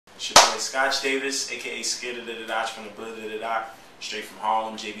It's your boy Skotch Davis, aka Scared of the Dodge from the Blood of the Doc, straight from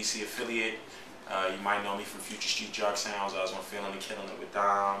Harlem, JBC affiliate. You might know me from Future Street Drug Sounds. I was on Feeling and Killing It with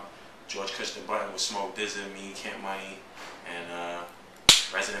Dom, George Cush the Button with Smoke Dizza, me, Camp Money, and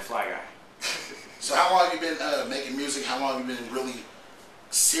Resident Fly Guy. So how long have you been making music? How long have you been really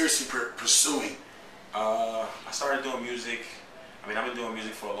seriously pursuing? I started doing music. I've been doing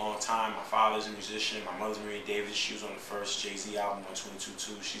music for a long time. My father's a musician. My mother's Marie Davis. She was on the first Jay-Z album on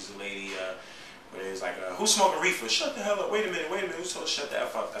 22-2. She's the lady where it was like, who's smoking reefer? Shut the hell up. Wait a minute. Who's told to shut the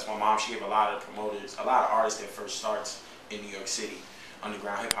F up? That's my mom. She gave a lot of promoters, a lot of artists their first starts in New York City,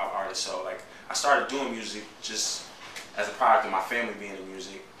 underground hip-hop artists. So, like, I started doing music just as a product of my family being in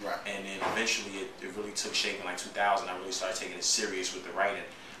music. Right. And then eventually it really took shape in like 2000. I really started taking it serious with the writing.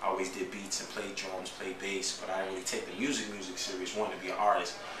 I always did beats and played drums, played bass, but I didn't really take the music serious, wanted to be an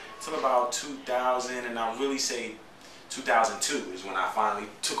artist. Until about 2000, and I'll really say 2002 is when I finally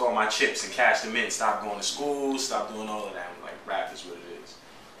took all my chips and cashed them in, stopped going to school, stopped doing all of that. Like, rap is what it is.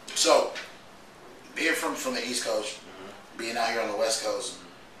 So, being from the East Coast, being out here on the West Coast,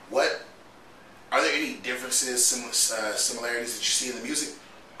 what are there any differences, similarities that you see in the music?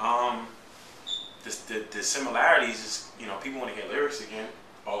 The similarities is, people want to hear lyrics again.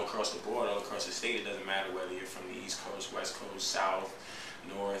 All across the board, all across the state. It doesn't matter whether you're from the East Coast, West Coast, South,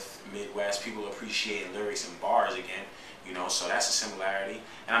 North, Midwest. People appreciate lyrics and bars again, so that's a similarity.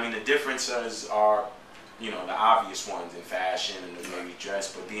 And the differences are, the obvious ones in fashion and the way we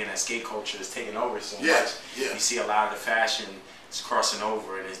dress, but being that skate culture is taking over so much, you see a lot of the fashion is crossing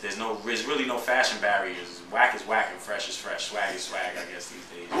over, and there's really no fashion barriers. Whack is whack and fresh is fresh. Swag is swag, I guess, these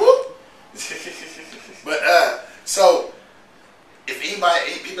days. Whoop. But, so, if people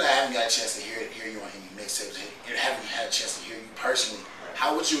that haven't got a chance to hear you on any mixtapes, and haven't had a chance to hear you personally,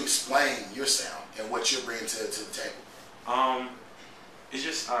 how would you explain your sound and what you're bringing to the table? It's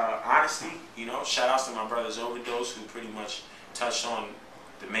just honesty, Shout outs to my brothers Overdose, who pretty much touched on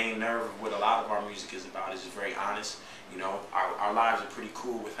the main nerve of what a lot of our music is about. It's just very honest. Our lives are pretty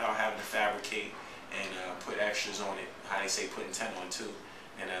cool without having to fabricate and put extras on it. How they say put intent on too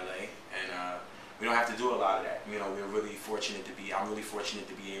in LA, and we don't have to do a lot of that. We're really fortunate to be. I'm really fortunate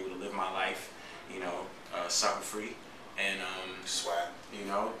to be able to live my life, sucker free, and swag.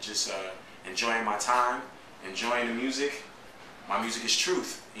 Just enjoying my time, enjoying the music. My music is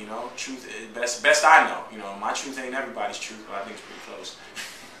truth. Truth is best I know. My truth ain't everybody's truth, but I think it's pretty close.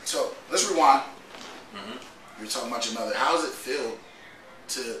 So let's rewind. You were talking about your mother. How does it feel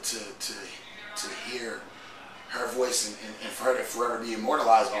to hear her voice and for her to forever be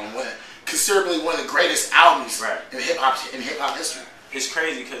immortalized on considerably one of the greatest albums in hip hop history? It's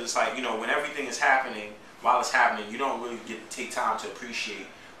crazy because it's like, when everything is happening, while it's happening, you don't really get to take time to appreciate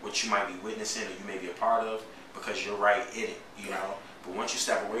what you might be witnessing or you may be a part of, because you're right in it, know. But once you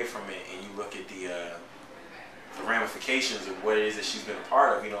step away from it and you look at the ramifications of what it is that she's been a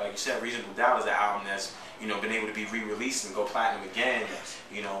part of, like you said, Reasonable Doubt is an album that's been able to be re-released and go platinum again,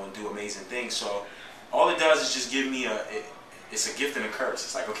 and do amazing things. So all it does is just give me it's a gift and a curse.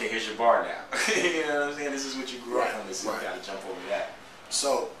 It's like, okay, here's your bar now. You know what I'm saying? This is what you grew up on. So you got to jump over that.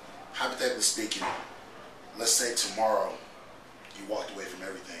 So, hypothetically speaking, let's say tomorrow you walked away from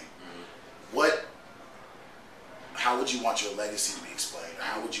everything. How would you want your legacy to be explained? Or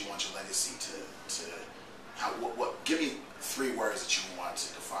how would you want your legacy give me 3 words that you want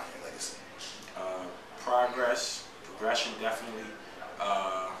to define your legacy. Progression, definitely.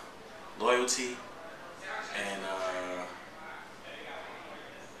 Loyalty, and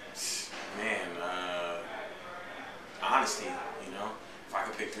honesty. If I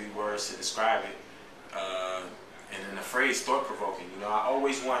could pick 3 words to describe it, and then the phrase thought-provoking. I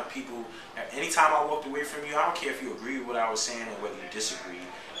always want people, anytime I walked away from you, I don't care if you agree with what I was saying or whether you disagree,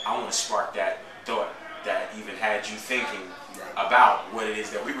 I want to spark that thought that even had you thinking about what it is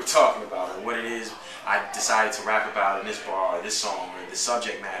that we were talking about, or what it is I decided to rap about in this bar, or this song, or the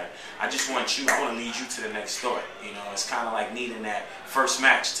subject matter. I want to lead you to the next thought. It's kind of like needing that first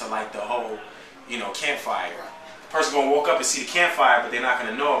match to light the whole, campfire. The person going to walk up and see the campfire, but they're not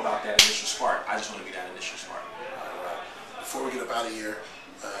going to know about that initial spark. I just want to be that initial spark. Before we get up out of here,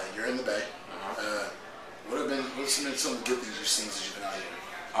 you're in the Bay. What have been some of the good things you've seen since you've been out here?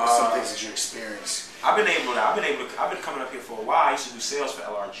 Some things that you experienced. I've been coming up here for a while. I used to do sales for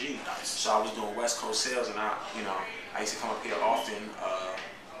LRG. Nice. So I was doing West Coast sales, and I used to come up here often.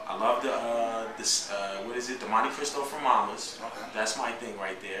 I love the Monte Cristo from Mama's. Okay. That's my thing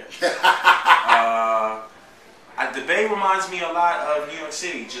right there. The Bay reminds me a lot of New York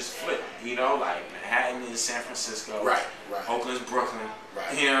City, just flip. You know, like Manhattan is San Francisco. Right. Oakland's Brooklyn.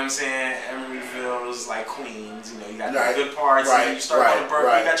 Right. You know what I'm saying? Emeryville is like Queens. You know, you got Right. the good parts. Right. And you start going to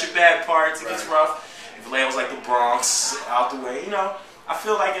Berkeley, you got your bad parts. It gets rough. Vallejo's like the Bronx, out the way. You know, I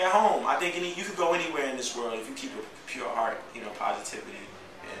feel like at home. I think you could go anywhere in this world if you keep a pure heart. You know, positivity.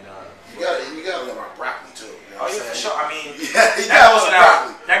 You gotta live on broccoli too. You know oh yeah, for sure. I mean,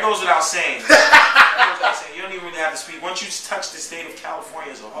 that goes without saying. That goes without saying. You don't even really have to speak. Once you touch the state of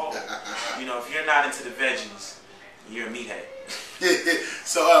California as a whole, you know, if you're not into the veggies, you're a meathead.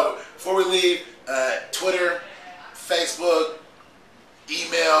 So before we leave, Twitter, Facebook,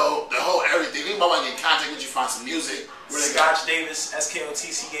 email, the whole everything. Anybody want to get in contact with you, find some music? Skotch Davis, Skotch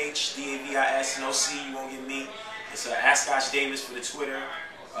Davis, no C. You won't get me. It's @Skotch Davis for the Twitter.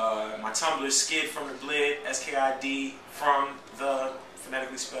 My Tumblr is Skid from the Blid, SKID from the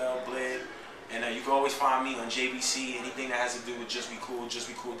phonetically spelled Blid, and you can always find me on JBC. Anything that has to do with Just Be Cool,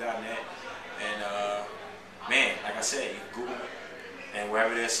 justbecool.net, and man, like I said, you can Google me, and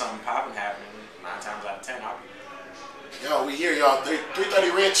wherever there's something popping happening, 9 times out of 10, I'll be there. Yo, we here, y'all.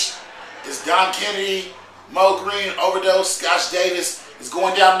 330 Ritch. It's Don Kennedy, Mo Green, Overdose, Skotch Davis. It's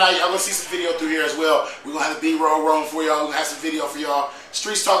going down tonight. Y'all gonna see some video through here as well. We're gonna have the B-roll rolling for y'all. We're gonna have some video for y'all.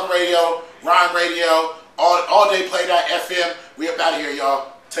 Streets Talking Radio, R.I.M.E Radio, all day play.fm. We up out of here,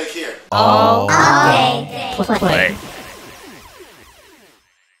 y'all. Take care. All day play.